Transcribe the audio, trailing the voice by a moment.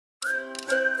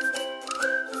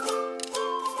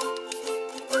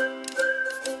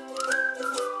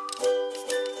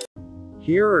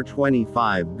Here are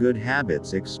 25 good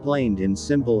habits explained in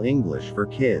simple English for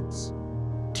kids.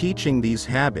 Teaching these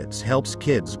habits helps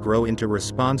kids grow into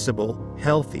responsible,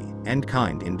 healthy, and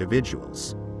kind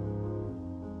individuals.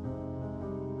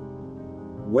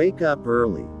 Wake up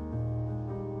early.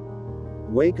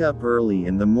 Wake up early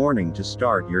in the morning to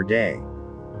start your day.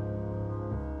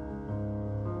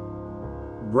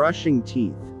 Brushing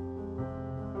teeth.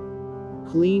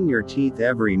 Clean your teeth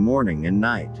every morning and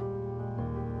night.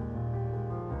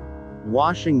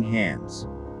 Washing hands.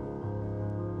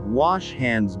 Wash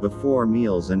hands before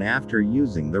meals and after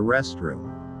using the restroom.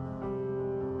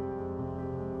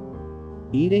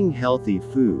 Eating healthy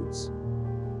foods.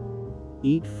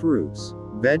 Eat fruits,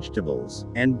 vegetables,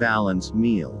 and balanced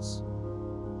meals.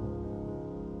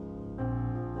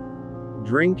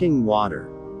 Drinking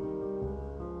water.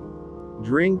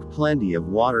 Drink plenty of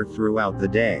water throughout the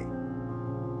day.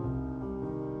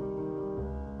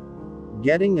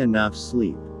 Getting enough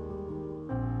sleep.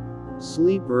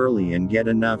 Sleep early and get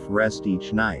enough rest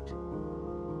each night.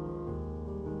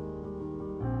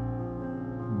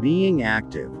 Being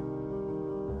active.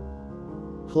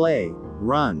 Play,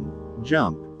 run,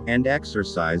 jump, and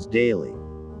exercise daily.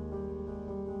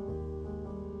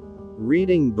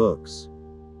 Reading books.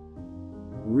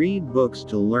 Read books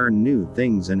to learn new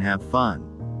things and have fun.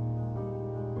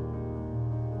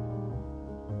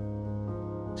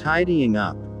 Tidying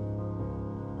up.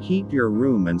 Keep your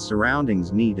room and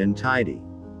surroundings neat and tidy.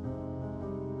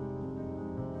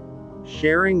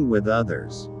 Sharing with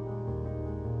others.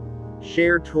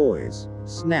 Share toys,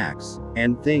 snacks,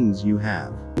 and things you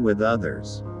have with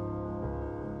others.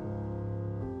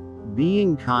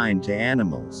 Being kind to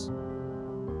animals.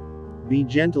 Be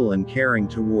gentle and caring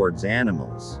towards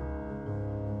animals.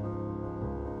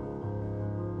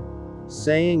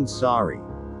 Saying sorry.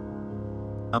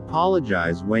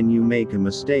 Apologize when you make a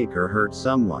mistake or hurt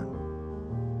someone.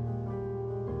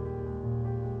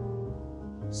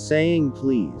 Saying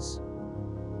please.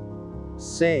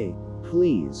 Say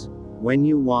please when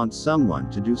you want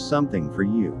someone to do something for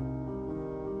you.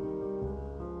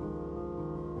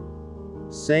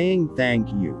 Saying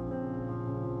thank you.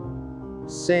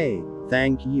 Say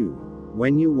thank you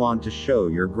when you want to show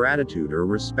your gratitude or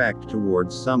respect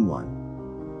towards someone.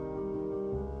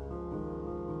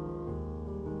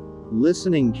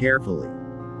 Listening carefully.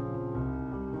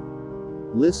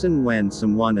 Listen when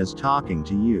someone is talking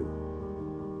to you.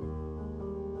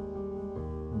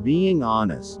 Being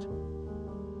honest.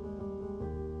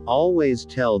 Always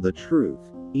tell the truth,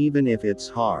 even if it's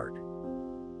hard.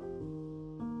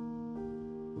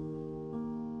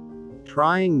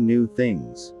 Trying new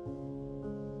things.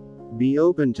 Be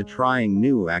open to trying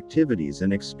new activities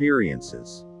and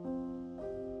experiences.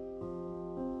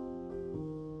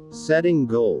 Setting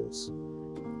goals.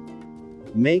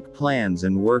 Make plans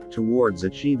and work towards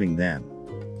achieving them.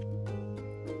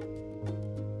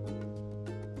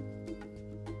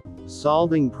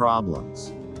 Solving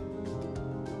problems.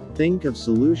 Think of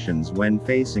solutions when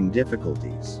facing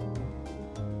difficulties.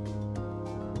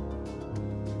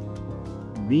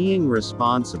 Being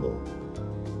responsible.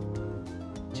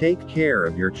 Take care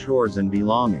of your chores and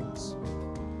belongings.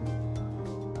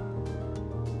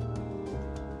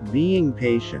 Being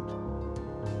patient.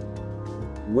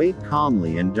 Wait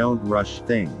calmly and don't rush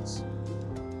things.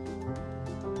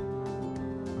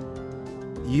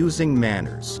 Using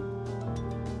manners.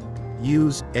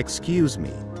 Use "excuse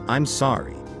me," "I'm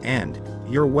sorry," and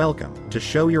 "you're welcome" to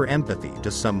show your empathy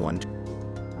to someone.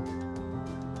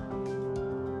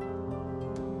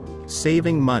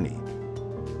 Saving money.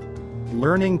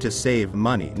 Learning to save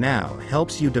money now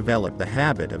helps you develop the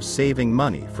habit of saving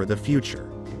money for the future.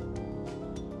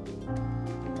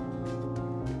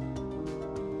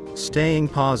 Staying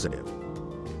positive.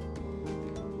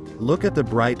 Look at the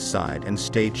bright side and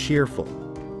stay cheerful.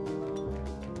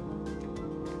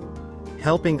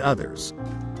 Helping others.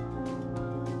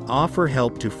 Offer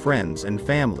help to friends and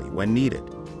family when needed.